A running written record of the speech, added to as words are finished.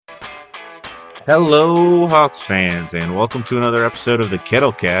Hello, Hawks fans, and welcome to another episode of the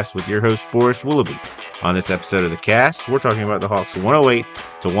Kettlecast with your host, Forrest Willoughby. On this episode of the cast, we're talking about the Hawks 108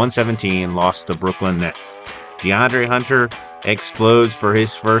 to 117 loss to Brooklyn Nets. DeAndre Hunter explodes for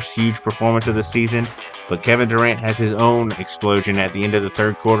his first huge performance of the season, but Kevin Durant has his own explosion at the end of the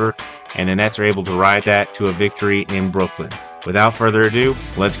third quarter, and the Nets are able to ride that to a victory in Brooklyn. Without further ado,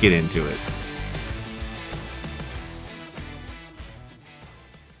 let's get into it.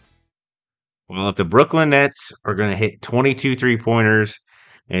 Well, if the Brooklyn Nets are going to hit 22 three-pointers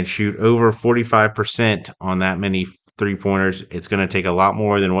and shoot over 45% on that many three-pointers, it's going to take a lot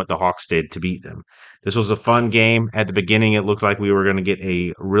more than what the Hawks did to beat them. This was a fun game. At the beginning, it looked like we were going to get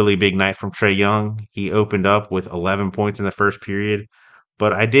a really big night from Trae Young. He opened up with 11 points in the first period,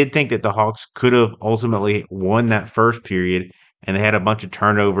 but I did think that the Hawks could have ultimately won that first period, and they had a bunch of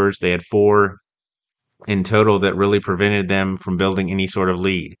turnovers. They had four in total that really prevented them from building any sort of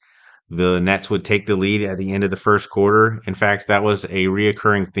lead. The Nets would take the lead at the end of the first quarter. In fact, that was a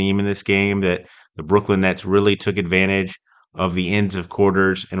reoccurring theme in this game that the Brooklyn Nets really took advantage of the ends of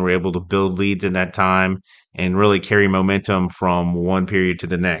quarters and were able to build leads in that time and really carry momentum from one period to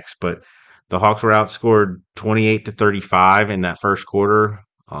the next. But the Hawks were outscored 28 to 35 in that first quarter.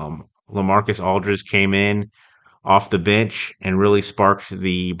 LaMarcus Aldridge came in off the bench and really sparked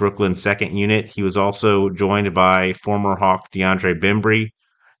the Brooklyn second unit. He was also joined by former Hawk DeAndre Bembry,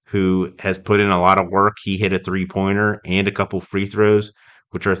 who has put in a lot of work. He hit a three-pointer and a couple free throws,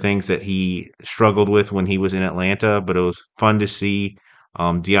 which are things that he struggled with when he was in Atlanta. But it was fun to see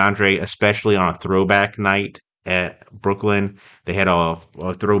DeAndre, especially on a throwback night at Brooklyn. They had a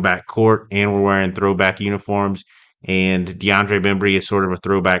throwback court and were wearing throwback uniforms. And DeAndre Bembry is sort of a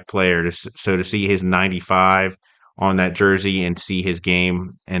throwback player. So to see his 95 on that jersey and see his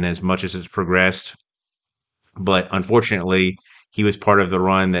game and as much as it's progressed, but unfortunately, he was part of the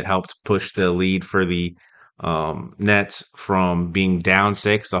run that helped push the lead for the Nets from being down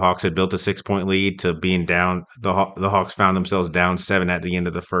six. The Hawks had built a 6 point lead to being down. The Hawks found themselves down seven at the end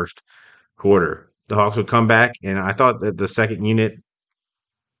of the first quarter. The Hawks would come back, and I thought that the second unit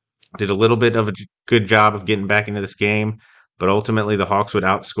did a little bit of a good job of getting back into this game, but ultimately the Hawks would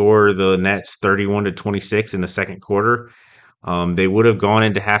outscore the Nets 31 to 26 in the second quarter. They would have gone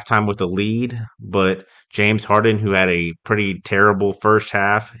into halftime with a lead, but James Harden, who had a pretty terrible first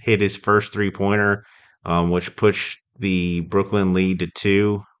half, hit his first three-pointer, which pushed the Brooklyn lead to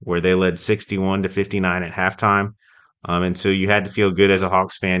two, where they led 61 to 59 at halftime. And so you had to feel good as a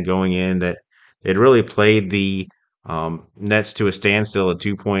Hawks fan going in that they'd really played the Nets to a standstill. A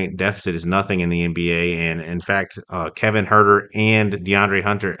 2 point deficit is nothing in the NBA. And in fact, Kevin Herter and DeAndre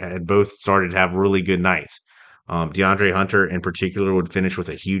Hunter had both started to have really good nights. DeAndre Hunter, in particular, would finish with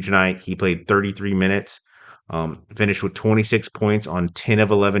a huge night. He played 33 minutes, finished with 26 points on 10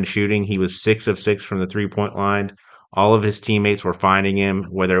 of 11 shooting. He was 6 of 6 from the 3 point line. All of his teammates were finding him,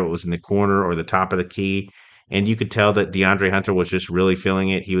 whether it was in the corner or the top of the key. And you could tell that DeAndre Hunter was just really feeling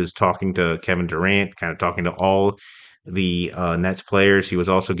it. He was talking to Kevin Durant, kind of talking to all the Nets players. He was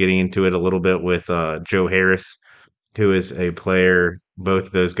also getting into it a little bit with Joe Harris, who is a player. Both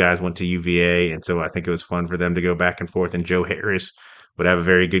of those guys went to UVA, and so I think it was fun for them to go back and forth. And Joe Harris would have a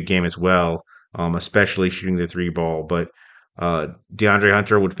very good game as well, especially shooting the three ball. But DeAndre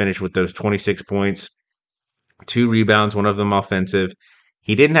Hunter would finish with those 26 points, two rebounds, one of them offensive.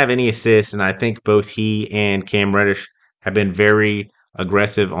 He didn't have any assists, and I think both he and Cam Reddish have been very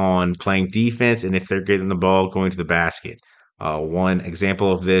aggressive on playing defense and if they're getting the ball going to the basket. One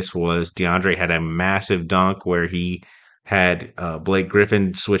example of this was DeAndre had a massive dunk where he had Blake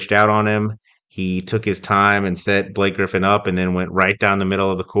Griffin switched out on him. He took his time and set Blake Griffin up and then went right down the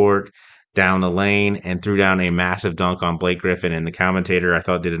middle of the court, down the lane, and threw down a massive dunk on Blake Griffin. And the commentator, I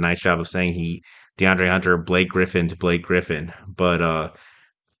thought, did a nice job of saying DeAndre Hunter, Blake Griffin to Blake Griffin. But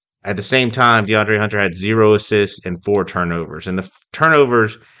at the same time, DeAndre Hunter had zero assists and four turnovers. And the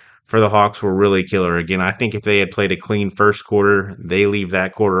turnovers for the Hawks were really killer. Again, I think if they had played a clean first quarter, they leave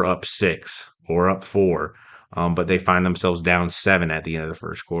that quarter up six or up four. But they find themselves down seven at the end of the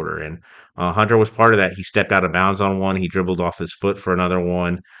first quarter. And Hunter was part of that. He stepped out of bounds on one. He dribbled off his foot for another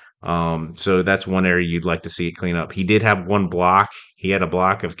one. So that's one area you'd like to see it clean up. He did have one block. He had a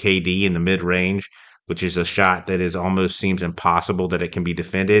block of KD in the mid range, which is a shot that is almost seems impossible that it can be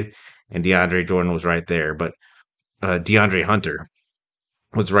defended. And DeAndre Jordan was right there. But DeAndre Hunter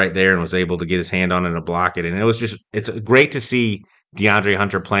was right there and was able to get his hand on it and block it. And it's great to see DeAndre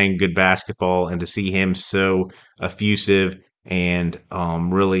Hunter playing good basketball and to see him so effusive and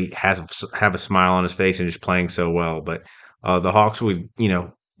really have a smile on his face and just playing so well. But the Hawks would,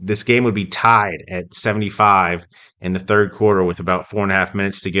 this game would be tied at 75 in the third quarter with about 4.5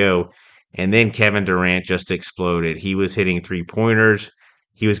 minutes to go. And then Kevin Durant just exploded. He was hitting 3 pointers.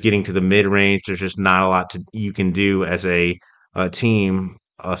 He was getting to the mid range. There's just not a lot you can do as a team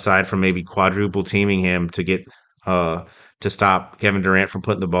aside from maybe quadruple teaming him uh, to stop Kevin Durant from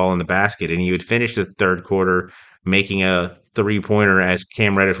putting the ball in the basket. And he would finish the third quarter making a 3 pointer as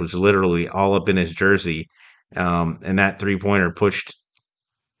Cam Reddish was literally all up in his jersey. And that 3 pointer pushed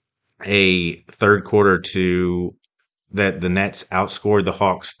a third quarter to that the Nets outscored the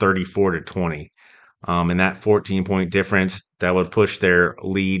Hawks 34-20. And that 14-point difference that would push their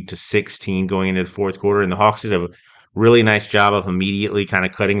lead to 16 going into the fourth quarter. And the Hawks did a really nice job of immediately kind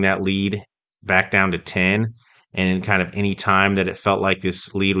of cutting that lead back down to 10. And in kind of any time that it felt like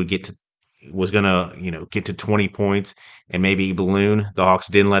this lead was gonna get to 20 points and maybe balloon, the Hawks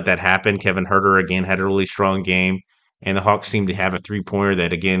didn't let that happen. Kevin Herter again had a really strong game, and the Hawks seemed to have a 3 pointer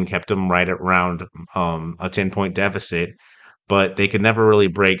that again kept them right around a 10-point deficit, but they could never really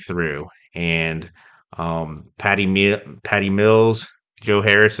break through. And Patty Mills, Joe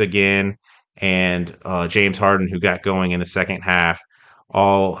Harris again, and James Harden, who got going in the second half,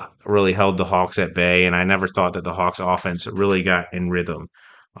 all really held the Hawks at bay. And I never thought that the Hawks offense really got in rhythm.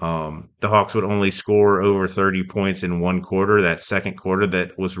 The Hawks would only score over 30 points in one quarter. That second quarter,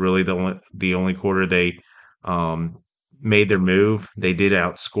 that was really the only quarter they um, made their move. They did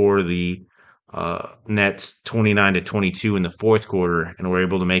outscore the Nets 29-22 in the fourth quarter and were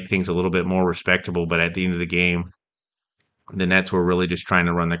able to make things a little bit more respectable. But at the end of the game, the Nets were really just trying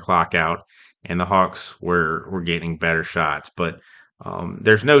to run the clock out, and the Hawks were getting better shots. But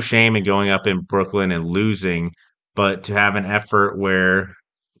there's no shame in going up in Brooklyn and losing, but to have an effort where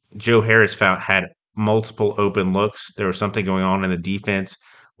Joe Harris had multiple open looks. There was something going on in the defense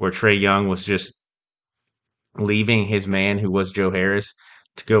where Trae Young was just leaving his man, who was Joe Harris,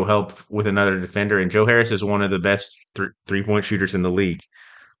 to go help with another defender. And Joe Harris is one of the best 3 point shooters in the league.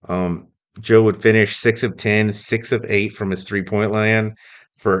 Um, Joe would finish 6 of 10, 6 of 8 from his 3 point line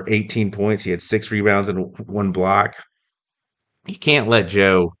for 18 points. He had 6 rebounds and one block. You can't let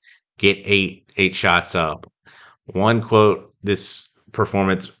Joe get eight shots up. One quote this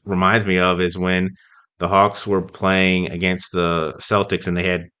performance reminds me of is when the Hawks were playing against the Celtics, and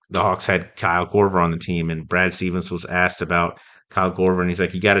the Hawks had Kyle Korver on the team, and Brad Stevens was asked about Kyle Korver, and he's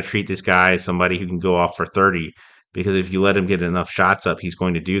like, "You got to treat this guy as somebody who can go off for 30, because if you let him get enough shots up, he's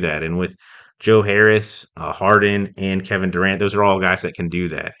going to do that." And with Joe Harris, Harden, and Kevin Durant, those are all guys that can do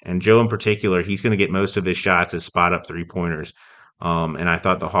that. And Joe in particular, he's going to get most of his shots as spot up 3 pointers. And I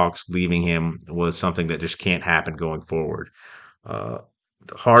thought the Hawks leaving him was something that just can't happen going forward. Uh,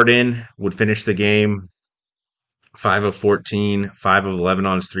 Harden would finish the game 5 of 14, 5 of 11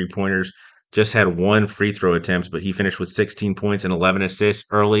 on his 3 pointers. Just had one free throw attempt, but he finished with 16 points and 11 assists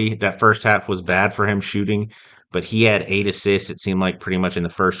early. That first half was bad for him shooting, but he had 8 assists, it seemed like, pretty much in the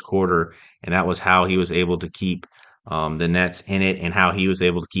first quarter. And that was how he was able to keep the Nets in it, and how he was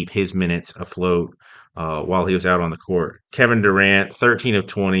able to keep his minutes afloat while he was out on the court. Kevin Durant, 13 of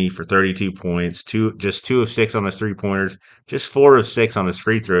 20 for 32 points, just 2 of 6 on his 3 pointers, just 4 of 6 on his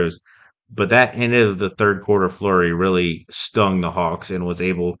free throws. But that end of the third quarter flurry really stung the Hawks and was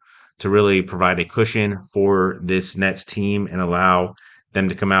able to really provide a cushion for this Nets team and allow them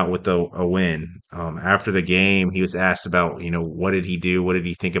to come out with a win. After the game, he was asked about, what did he do? What did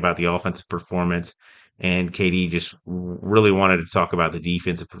he think about the offensive performance? And KD just really wanted to talk about the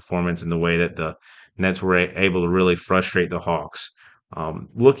defensive performance and the way that the Nets were able to really frustrate the Hawks.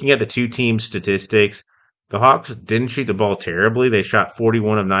 Looking at the two team statistics, the Hawks didn't shoot the ball terribly. They shot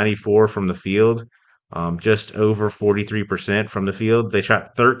 41 of 94 from the field, just over 43% from the field. They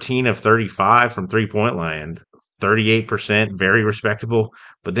shot 13 of 35 from 3 point land, 38%, very respectable.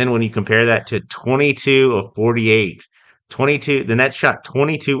 But then when you compare that to 22 of 48, the Nets shot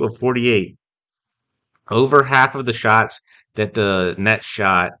 22 of 48. Over half of the shots that the Nets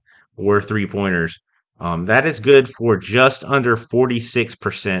shot were 3 pointers. That is good for just under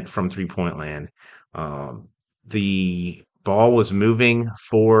 46% from 3 point land. The ball was moving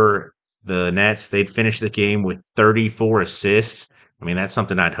for the Nets. They'd finish the game with 34 assists. I mean, that's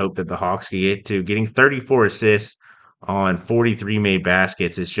something I'd hope that the Hawks could get to. Getting 34 assists on 43 made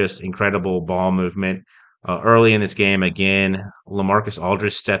baskets is just incredible ball movement. Early in this game, again, LaMarcus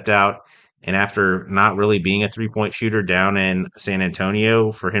Aldridge stepped out, and after not really being a 3 point shooter down in San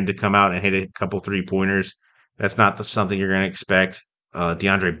Antonio, for him to come out and hit a couple 3 pointers, that's not something you're going to expect.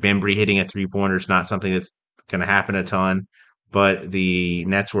 DeAndre Bembry hitting a 3 pointer is not something that's going to happen a ton, but the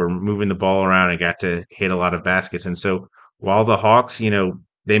Nets were moving the ball around and got to hit a lot of baskets. And so while the Hawks,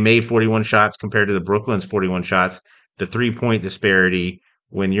 they made 41 shots compared to the Brooklyn's 41 shots, the 3 point disparity,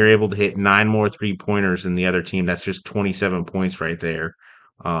 when you're able to hit 9 more 3 pointers than the other team, that's just 27 points right there.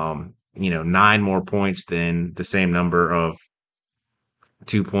 nine more points than the same number of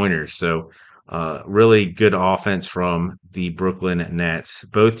 2 pointers. So, really good offense from the Brooklyn Nets.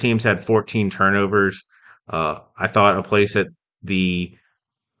 Both teams had 14 turnovers. I thought a place that the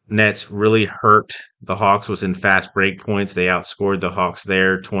Nets really hurt the Hawks was in fast break points. They outscored the Hawks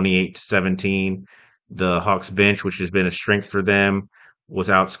there 28-17. The Hawks bench, which has been a strength for them, was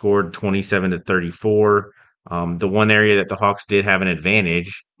outscored 27-34. The one area that the Hawks did have an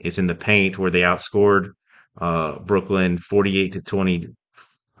advantage is in the paint, where they outscored Brooklyn 48 to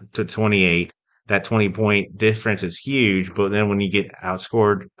 28. That 20-point difference is huge, but then when you get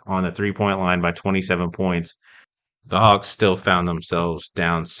outscored on the 3-point line by 27 points, the Hawks still found themselves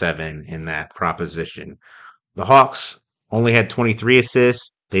down 7 in that proposition. The Hawks only had 23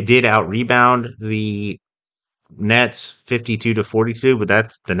 assists. They did out rebound the Nets 52-42, but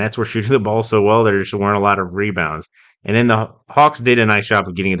that's the Nets were shooting the ball so well there just weren't a lot of rebounds. And then the Hawks did a nice job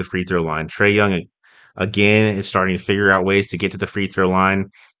of getting to the free throw line. Trae Young again is starting to figure out ways to get to the free throw line.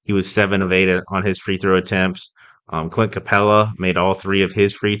 He was 7 of 8 on his free throw attempts. Clint Capella made all 3 of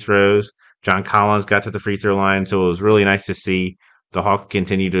his free throws. John Collins got to the free throw line, so it was really nice to see the Hawks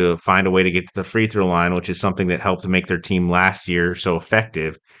continue to find a way to get to the free throw line, which is something that helped make their team last year so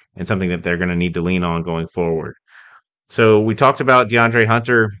effective and something that they're going to need to lean on going forward. So we talked about DeAndre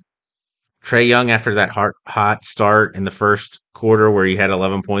Hunter. Trae Young, after that hot start in the first quarter where he had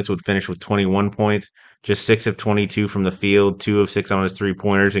 11 points, would finish with 21 points, just 6 of 22 from the field, 2 of 6 on his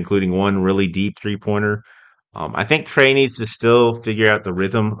 3-pointers, including one really deep 3-pointer. I think Trae needs to still figure out the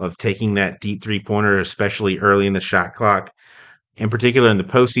rhythm of taking that deep 3-pointer, especially early in the shot clock. In particular, in the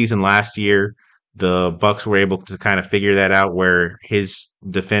postseason last year, the Bucks were able to kind of figure that out, where his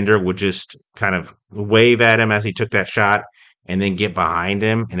defender would just kind of wave at him as he took that shot, and then get behind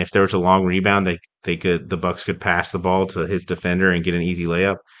him. And if there was a long rebound, the Bucks could pass the ball to his defender and get an easy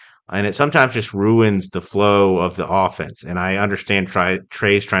layup. And it sometimes just ruins the flow of the offense. And I understand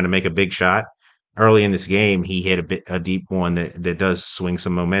Trae's trying to make a big shot. Early in this game, he hit a deep one that does swing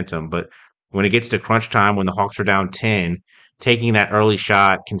some momentum. But when it gets to crunch time, when the Hawks are down 10, taking that early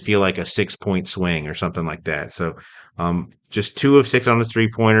shot can feel like a 6-point swing or something like that. So, just 2 of 6 on his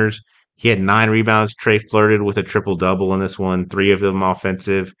 3-pointers. He had 9 rebounds. Trae flirted with a triple double in this one, 3 of them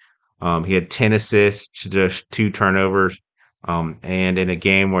offensive. He had 10 assists, just 2 turnovers. And in a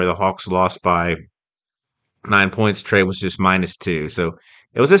game where the Hawks lost by 9 points, Trae was just -2. So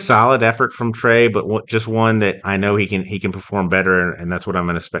it was a solid effort from Trae, but just one that I know he can perform better, and that's what I'm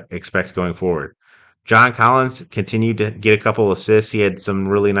going to expect going forward. John Collins continued to get a couple assists. He had some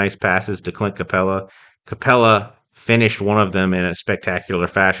really nice passes to Clint Capella. Capella finished one of them in a spectacular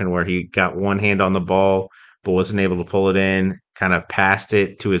fashion where he got one hand on the ball but wasn't able to pull it in, kind of passed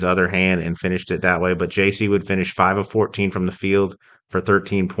it to his other hand and finished it that way. But JC would finish 5 of 14 from the field for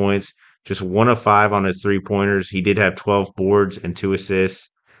 13 points, just 1 of 5 on his 3-pointers. He did have 12 boards and 2 assists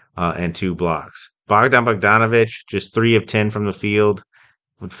and 2 blocks. Bogdan Bogdanovic, just 3 of 10 from the field,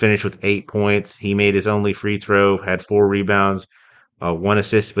 would finish with 8 points. He made his only free throw, had 4 rebounds, 1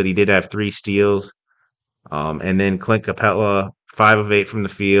 assist, but he did have 3 steals. And then Clint Capella, 5 of 8 from the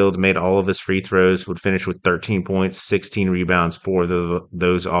field, made all of his free throws, would finish with 13 points, 16 rebounds for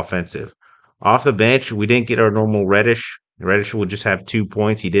those offensive. Off the bench, we didn't get our normal Reddish. Reddish would just have 2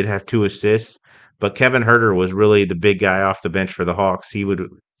 points. He did have 2 assists, but Kevin Herter was really the big guy off the bench for the Hawks. He would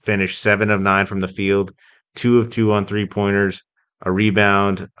finish 7 of 9 from the field, 2 of 2 on 3-pointers, a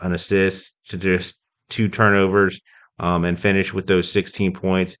rebound, an assist to just 2 turnovers, and finish with those 16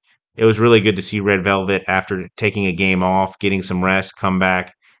 points. It was really good to see Red Velvet, after taking a game off, getting some rest, come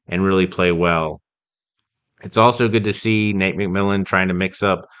back and really play well. It's also good to see Nate McMillan trying to mix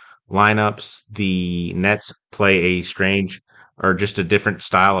up lineups. The Nets play a strange, or just a different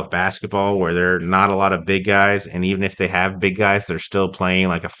style of basketball, where there are not a lot of big guys, and even if they have big guys, they're still playing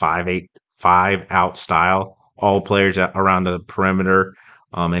like a 5-8-5 out style. All players around the perimeter,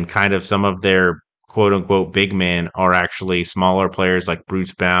 and kind of some of their quote unquote big men are actually smaller players like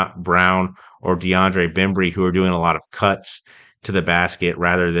Bruce Brown or DeAndre Bembry, who are doing a lot of cuts to the basket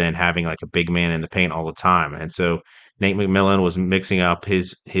rather than having like a big man in the paint all the time. And so Nate McMillan was mixing up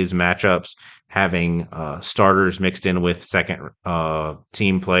his matchups, having starters mixed in with second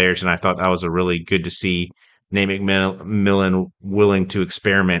team players, and I thought that was a really good to see Nate McMillan willing to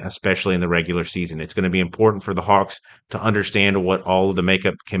experiment, especially in the regular season. It's going to be important for the Hawks to understand what all of the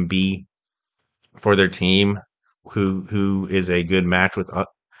makeup can be for their team, who is a good match with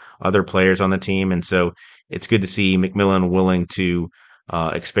other players on the team, and so it's good to see McMillan willing to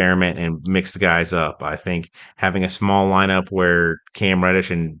experiment and mix the guys up. I think having a small lineup where Cam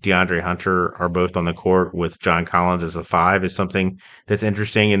Reddish and DeAndre Hunter are both on the court with John Collins as a five is something that's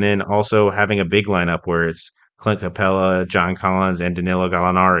interesting. And then also having a big lineup where it's Clint Capella, John Collins, and Danilo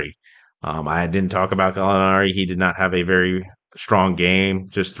Gallinari. I didn't talk about Gallinari. He did not have a very strong game,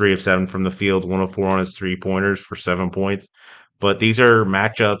 just 3 of 7 from the field, 104 on his 3 pointers for 7 points. But these are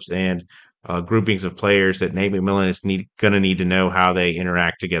matchups and groupings of players that Nate McMillan is going to need to know how they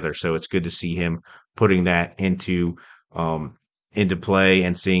interact together. So it's good to see him putting that um, into play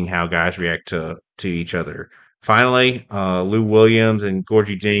and seeing how guys react to each other. Finally, Lou Williams and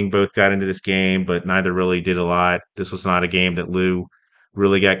Gorgie Ding both got into this game, but neither really did a lot. This was not a game that Lou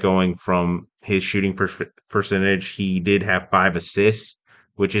really got going from his shooting percentage. He did have 5 assists,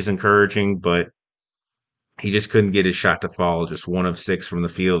 which is encouraging, but he just couldn't get his shot to fall. Just 1 of 6 from the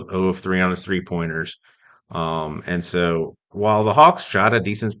field, 0 of 3 on his 3 pointers. And so while the Hawks shot a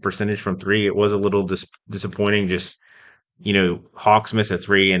decent percentage from three, it was a little disappointing. Just, Hawks miss a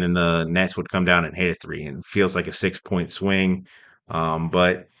three and then the Nets would come down and hit a three and it feels like a 6 point swing.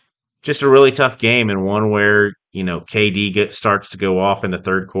 But just a really tough game and one where, KD starts to go off in the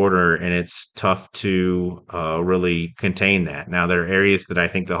third quarter and it's tough to really contain that. Now, there are areas that I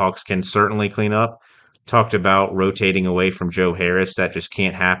think the Hawks can certainly clean up. Talked about rotating away from Joe Harris. That just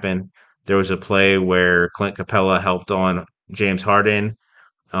can't happen. There was a play where Clint Capella helped on James Harden,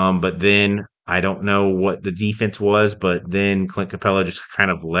 but then I don't know what the defense was, but then Clint Capella just kind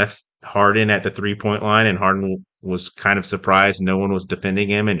of left Harden at the 3 point line, and Harden was kind of surprised no one was defending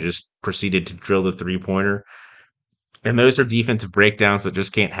him and just proceeded to drill the 3 pointer. And those are defensive breakdowns that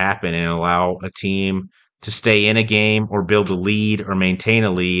just can't happen and allow a team to stay in a game or build a lead or maintain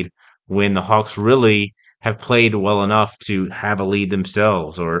a lead when the Hawks really have played well enough to have a lead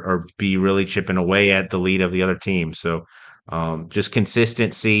themselves or be really chipping away at the lead of the other team. So just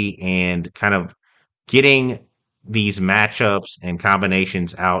consistency and kind of getting these matchups and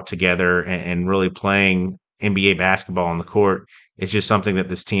combinations out together and really playing NBA basketball on the court is just something that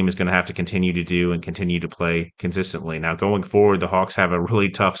this team is going to have to continue to do and continue to play consistently. Now, going forward, the Hawks have a really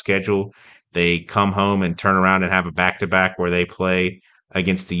tough schedule. They come home and turn around and have a back to back where they play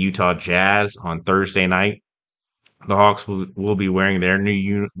against the Utah Jazz on Thursday night. The Hawks will be wearing their new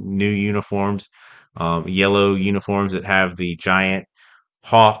uniforms, yellow uniforms that have the giant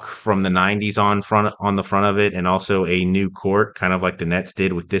hawk from the 90s on the front of it, and also a new court, kind of like the Nets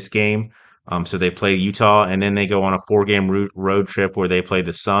did with this game. So they play Utah, and then they go on a 4 game road trip where they play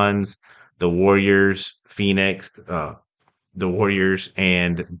the Suns, the Warriors, Phoenix, the Warriors,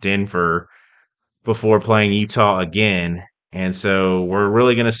 and Denver before playing Utah again. And so we're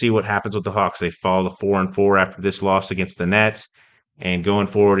really going to see what happens with the Hawks. They fall to 4-4 after this loss against the Nets. And going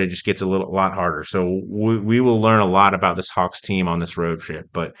forward, it just gets a lot harder. So we will learn a lot about this Hawks team on this road trip.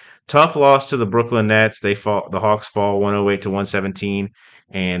 But tough loss to the Brooklyn Nets. The Hawks fall 108 to 117,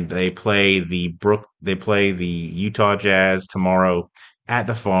 and they play the Utah Jazz tomorrow at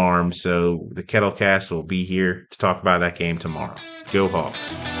the Farm. So the Kettlecast will be here to talk about that game tomorrow. Go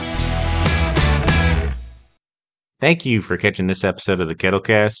Hawks! Thank you for catching this episode of the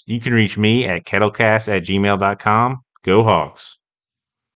Kettlecast. You can reach me at kettlecast@gmail.com. Go Hawks!